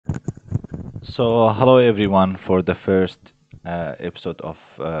Hello everyone for the first episode of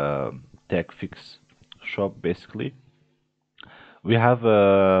Tech Fix Shop. Basically, we have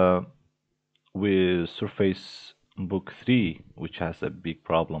with Surface Book 3, which has a big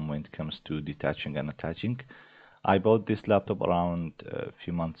problem when it comes to detaching and attaching. I bought this laptop around a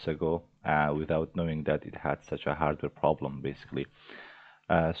few months ago without knowing that it had such a hardware problem. Basically,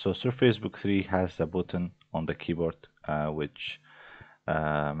 so Surface Book 3 has a button on the keyboard which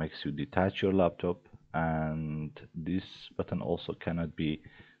makes you detach your laptop, and this button also cannot be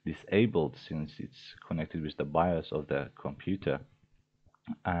disabled since it's connected with the BIOS of the computer,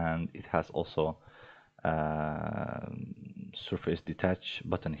 and it has also uh, Surface Detach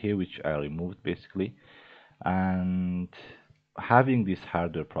button here, which I removed basically. And having this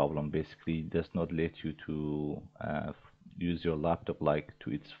hardware problem basically does not let you to use your laptop like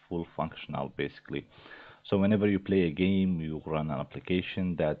to its full functional basically. So whenever you play a game, you run an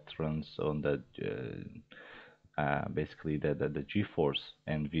application that runs on the basically the GeForce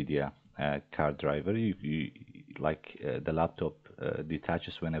NVIDIA card driver. The laptop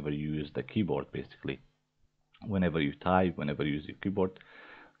detaches whenever you use the keyboard basically. Whenever you type, whenever you use your keyboard,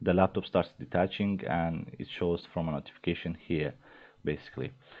 the laptop starts detaching and it shows from a notification here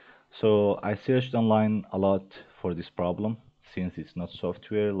basically. So I searched online a lot for this problem since it's not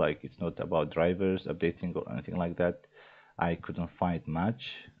software, like it's not about drivers updating or anything like that. I couldn't find much,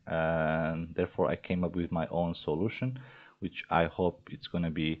 and therefore I came up with my own solution, which I hope it's going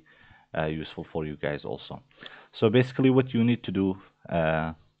to be useful for you guys also. So basically what you need to do,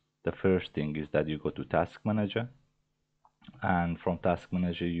 the first thing is that you go to Task Manager, and from Task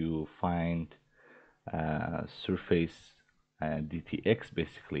Manager you find Surface DTX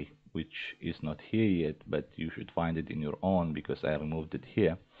basically, which is not here yet, but you should find it in your own because I removed it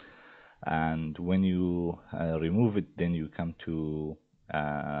here. And when you remove it, then you come to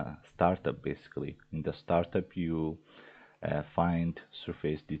startup basically. In the startup you find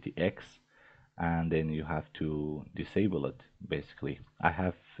Surface DTX, and then you have to disable it basically. I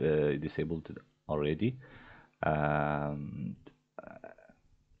have disabled it already, um,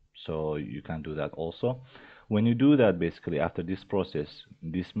 so you can do that also. When you do that, basically after this process,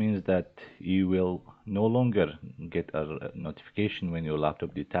 this means that you will no longer get a notification when your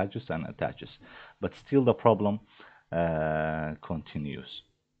laptop detaches and attaches, but still the problem continues.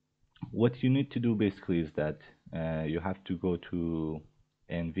 What you need to do basically is that you have to go to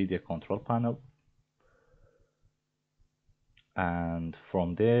NVIDIA control panel, and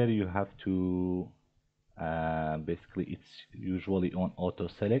from there you have to basically it's usually on auto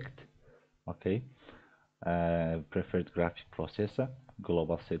select. Okay, preferred graphic processor,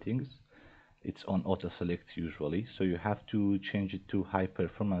 global settings, it's on auto select usually, so you have to change it to high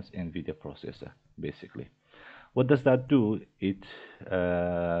performance NVIDIA processor basically. What does that do? It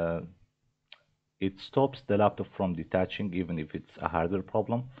stops the laptop from detaching even if it's a hardware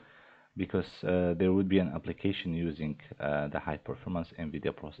problem, because there would be an application using the high performance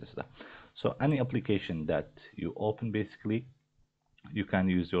NVIDIA processor. So any application that you open basically, you can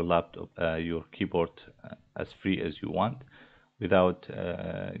use your laptop, your keyboard as free as you want without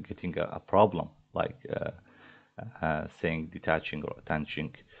getting a problem like saying detaching or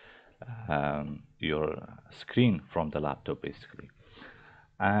attaching your screen from the laptop basically.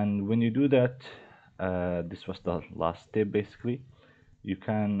 And when you do that, this was the last step basically. You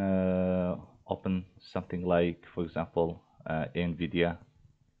can open something like, for example, NVIDIA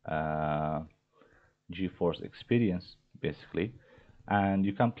uh, GeForce Experience basically, and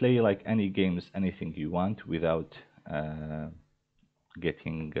you can play like any games, anything you want without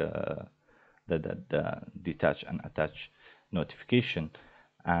getting the detach and attach notification.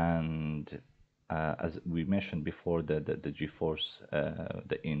 And as we mentioned before, the GeForce,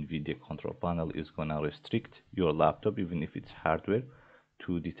 the NVIDIA control panel is gonna restrict your laptop, even if it's hardware,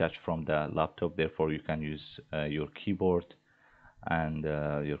 to detach from the laptop. Therefore, you can use your keyboard and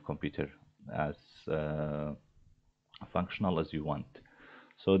your computer as functional as you want.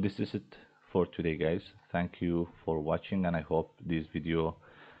 So this is it for today, guys. Thank you for watching, and I hope this video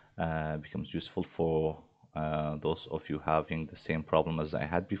becomes useful for those of you having the same problem as I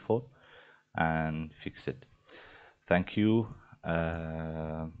had before and fix it. Thank you.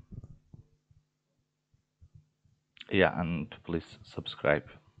 Yeah, and please subscribe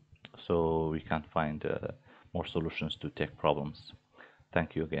so we can find more solutions to tech problems.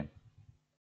 Thank you again.